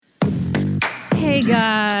Hey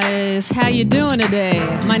guys, how you doing today?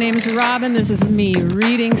 My name is Robin. This is me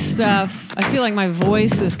reading stuff. I feel like my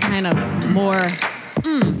voice is kind of more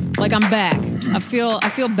like I'm back. I feel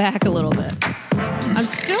back a little bit. I'm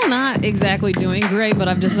still not exactly doing great, but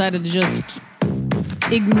I've decided to just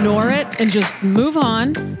ignore it and just move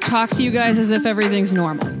on, talk to you guys as if everything's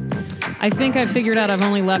normal. I think I figured out I've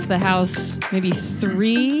only left the house maybe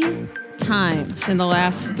 3 times in the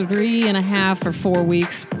last 3.5 or 4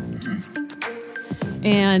 weeks.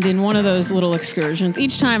 And in one of those little excursions,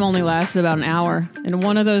 each time only lasted about an hour. In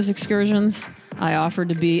one of those excursions, I offered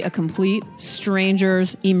to be a complete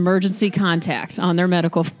stranger's emergency contact on their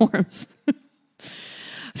medical forms.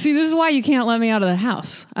 See, this is why you can't let me out of the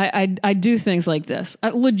house. I do things like this.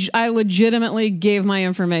 I legitimately gave my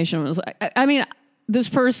information. This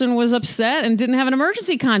person was upset and didn't have an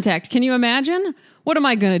emergency contact. Can you imagine? What am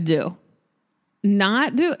I going to do?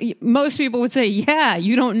 Not do? Most people would say, yeah,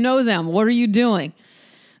 you don't know them. What are you doing?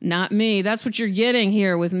 Not me. That's what you're getting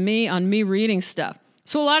here with me on me reading stuff.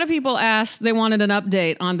 So a lot of people asked, they wanted an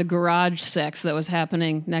update on the garage sex that was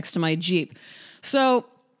happening next to my Jeep. So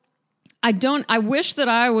I wish that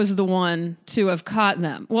I was the one to have caught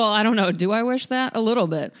them. Well, I don't know. Do I wish that? A little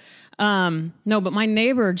bit. No, but my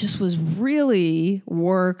neighbor just was really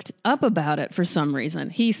worked up about it for some reason.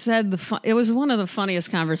 He said it was one of the funniest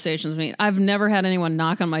conversations. I mean, I've never had anyone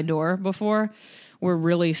knock on my door before. We're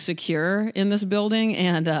really secure in this building.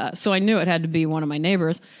 And so I knew it had to be one of my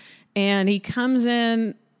neighbors. And he came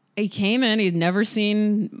in, he'd never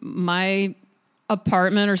seen my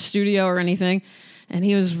apartment or studio or anything. And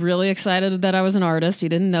he was really excited that I was an artist. He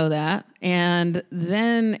didn't know that. And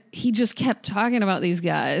then he just kept talking about these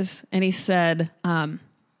guys. And he said,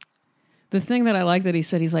 the thing that I like that he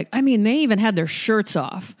said, he's like, I mean, they even had their shirts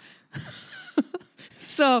off.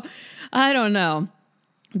 So I don't know.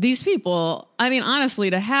 These people, I mean,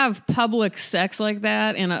 honestly, to have public sex like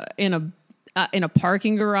that in a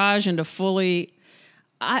parking garage and to fully,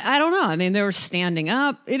 I don't know. I mean, they were standing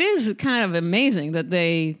up. It is kind of amazing that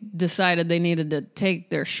they decided they needed to take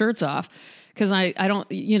their shirts off because I don't,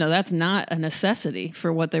 that's not a necessity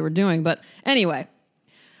for what they were doing. But anyway,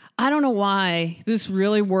 I don't know why this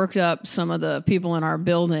really worked up some of the people in our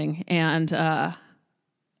building. And to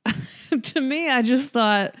me, I just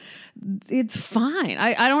thought it's fine.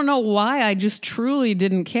 I don't know why. I just truly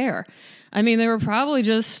didn't care. I mean, they were probably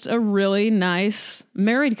just a really nice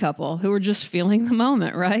married couple who were just feeling the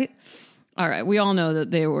moment, right? All right, we all know that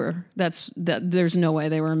there's no way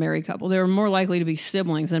they were a married couple. They were more likely to be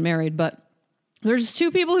siblings than married, but there's 2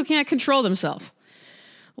 people who can't control themselves.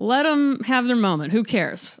 Let them have their moment. Who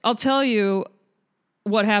cares? I'll tell you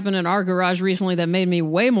what happened in our garage recently that made me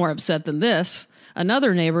way more upset than this.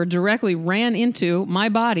 Another neighbor directly ran into my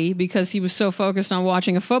body because he was so focused on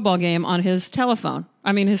watching a football game on his cell phone.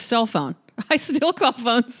 I still call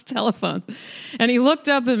phones telephones. And he looked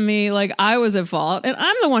up at me like I was at fault. And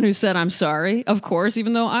I'm the one who said I'm sorry, of course,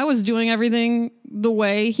 even though I was doing everything the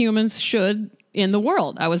way humans should in the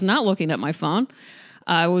world. I was not looking at my phone.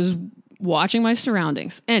 I was watching my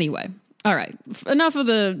surroundings. Anyway, all right, enough of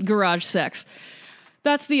the garage sex.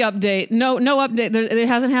 That's the update. No update. It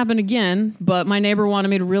hasn't happened again, but my neighbor wanted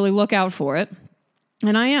me to really look out for it.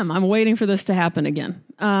 And I am. I'm waiting for this to happen again.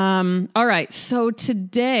 All right. So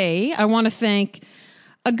today I want to thank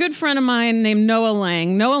a good friend of mine named Noah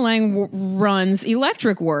Lang. Noah Lang runs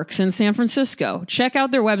Electric Works in San Francisco. Check out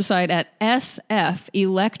their website at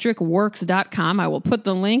sfelectricworks.com. I will put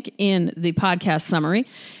the link in the podcast summary.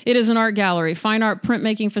 It is an art gallery, fine art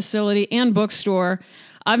printmaking facility, and bookstore.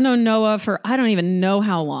 I've known Noah for I don't even know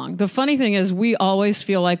how long. The funny thing is we always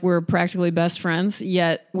feel like we're practically best friends,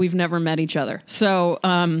 yet we've never met each other. So,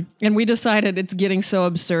 and we decided it's getting so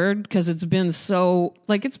absurd because it's been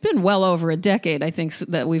well over a decade, I think,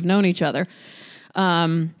 that we've known each other.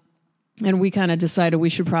 And we kind of decided we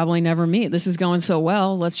should probably never meet. This is going so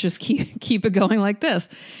well. Let's just keep it going like this.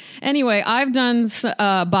 Anyway, I've done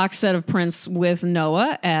a box set of prints with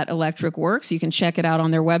Noah at Electric Works. You can check it out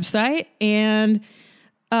on their website. And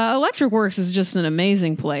Electric Works is just an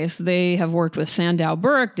amazing place. They have worked with Sandow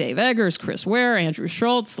Burke, Dave Eggers, Chris Ware, Andrew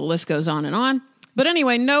Schultz. The list goes on and on. But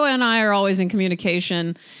anyway, Noah and I are always in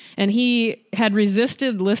communication, and he had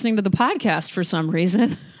resisted listening to the podcast for some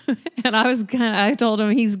reason. And I told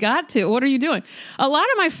him he's got to. What are you doing? A lot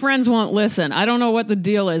of my friends won't listen. I don't know what the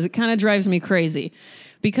deal is. It kind of drives me crazy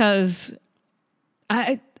because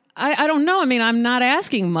I don't know. I mean, I'm not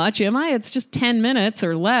asking much, am I? It's just 10 minutes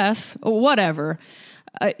or less, or whatever.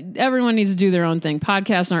 Everyone needs to do their own thing.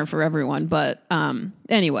 Podcasts aren't for everyone. But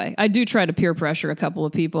anyway, I do try to peer pressure a couple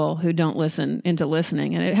of people who don't listen into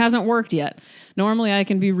listening, and it hasn't worked yet. Normally I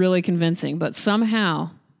can be really convincing, but somehow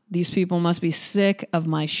These people must be sick of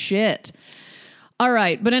my shit. All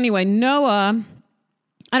right. But anyway, Noah,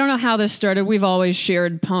 I don't know how this started. We've always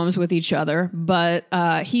shared poems with each other, but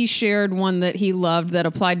he shared one that he loved that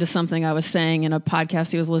applied to something I was saying in a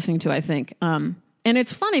podcast he was listening to, I think. And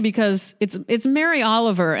it's funny because it's Mary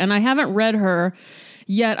Oliver, and I haven't read her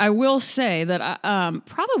yet. I will say that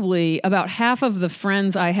probably about half of the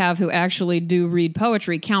friends I have who actually do read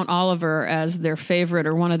poetry count Oliver as their favorite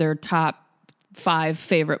or one of their top 5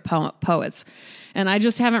 favorite poets. And I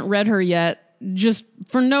just haven't read her yet, just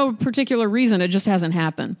for no particular reason. It just hasn't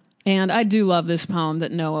happened. And I do love this poem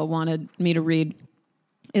that Noah wanted me to read.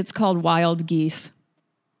 It's called Wild Geese.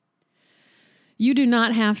 You do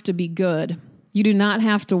not have to be good. You do not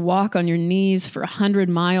have to walk on your knees for 100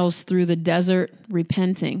 miles through the desert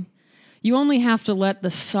repenting. You only have to let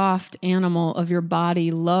the soft animal of your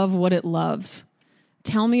body love what it loves.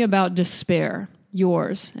 Tell me about despair,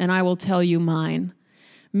 yours, and I will tell you mine.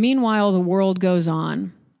 Meanwhile, the world goes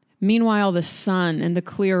on. Meanwhile, the sun and the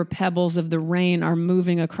clear pebbles of the rain are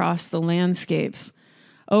moving across the landscapes,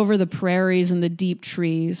 over the prairies and the deep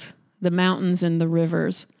trees, the mountains and the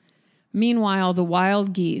rivers. Meanwhile, the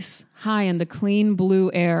wild geese, high in the clean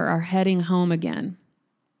blue air, are heading home again.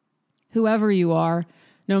 Whoever you are,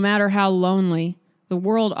 no matter how lonely, the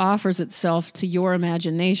world offers itself to your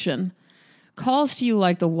imagination, calls to you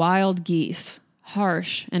like the wild geese,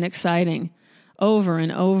 harsh and exciting, over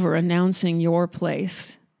and over announcing your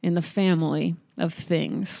place in the family of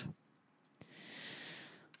things.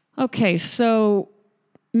 Okay, so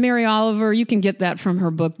Mary Oliver, you can get that from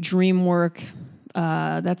her book Dreamwork.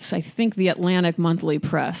 That's, I think, the Atlantic Monthly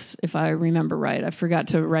Press, if I remember right. I forgot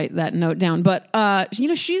to write that note down. But,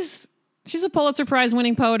 she's a Pulitzer Prize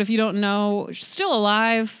winning poet, if you don't know. She's still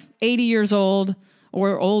alive, 80 years old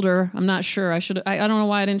or older. I'm not sure. I don't know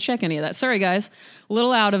why I didn't check any of that. Sorry, guys. A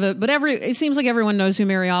little out of it. But it seems like everyone knows who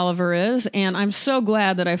Mary Oliver is. And I'm so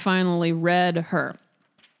glad that I finally read her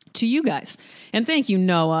to you guys. And thank you,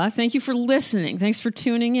 Noah. Thank you for listening. Thanks for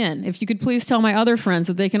tuning in. If you could please tell my other friends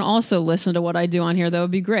that they can also listen to what I do on here, that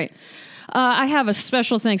would be great. I have a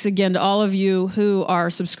special thanks again to all of you who are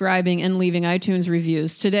subscribing and leaving iTunes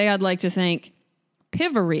reviews. Today, I'd like to thank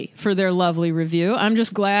Pivery for their lovely review. I'm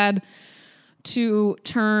just glad to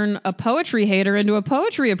turn a poetry hater into a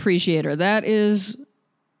poetry appreciator. That is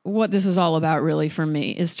what this is all about, really, for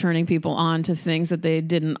me, is turning people on to things that they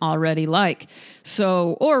didn't already like.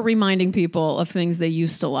 Or reminding people of things they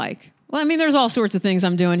used to like. Well, I mean, there's all sorts of things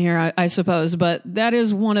I'm doing here, I suppose, but that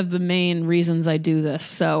is one of the main reasons I do this.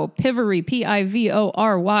 So, Pivory,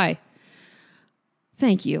 Pivory.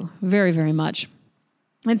 Thank you very, very much.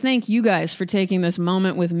 And thank you guys for taking this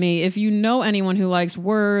moment with me. If you know anyone who likes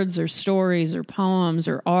words or stories or poems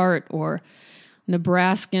or art or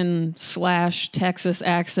Nebraskan/Texas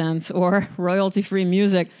accents or royalty-free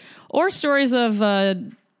music or stories of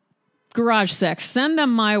garage sex, send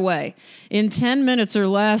them my way. In 10 minutes or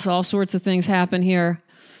less, all sorts of things happen here.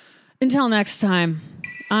 Until next time,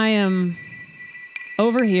 I am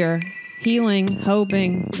over here, healing,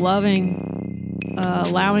 hoping, loving,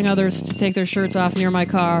 allowing others to take their shirts off near my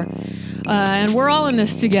car. And we're all in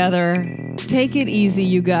this together. Take it easy,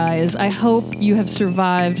 you guys. I hope you have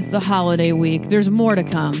survived the holiday week. There's more to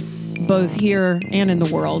come, both here and in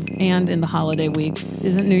the world and in the holiday week.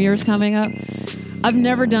 Isn't New Year's coming up? I've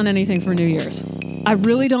never done anything for New Year's. I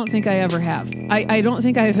really don't think I ever have. I don't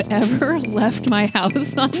think I've ever left my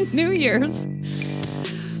house on New Year's.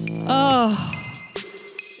 Oh,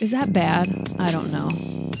 is that bad? I don't know.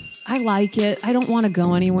 I like it. I don't want to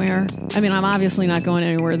go anywhere. I mean, I'm obviously not going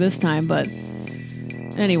anywhere this time, but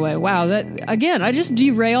anyway, wow. I just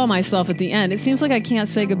derail myself at the end. It seems like I can't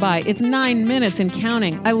say goodbye. It's 9 minutes and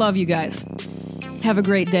counting. I love you guys. Have a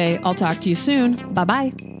great day. I'll talk to you soon.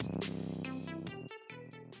 Bye-bye.